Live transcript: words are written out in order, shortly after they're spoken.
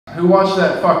Who watched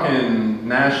that fucking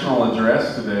national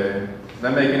address today? Did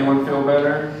that make anyone feel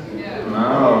better? Yeah.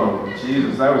 No,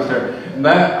 Jesus, that was terrible.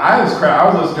 I was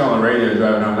listening on the radio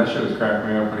driving home. That shit was cracking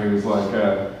me up when he was like,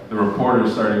 the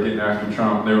reporters started getting after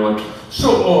Trump. They were like,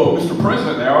 so, Mr.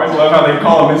 President. They always love how they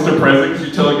call him Mr. President because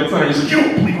until it gets on there, he's like, you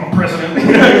don't believe I'm president.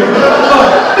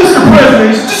 Mr.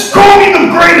 President, he's just call me the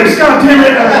greatest, God damn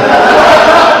it.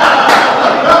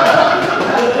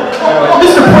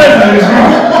 Mr. President is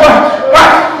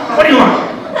what do you want?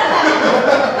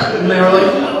 And they were like,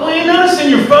 well, you noticed in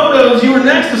your photos you were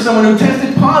next to someone who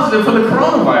tested positive for the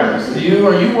coronavirus. Are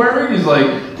you worried? He's like,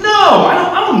 no,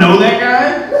 I don't know that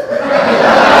guy.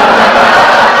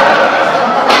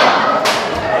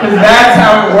 Because that's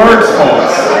how it works,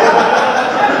 folks.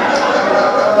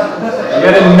 You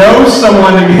gotta know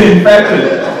someone to get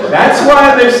infected. That's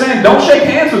why they're saying don't shake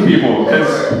hands with people, because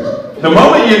the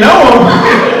moment you know them,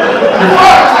 you're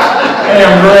fucked. Hey,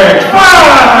 I'm Greg.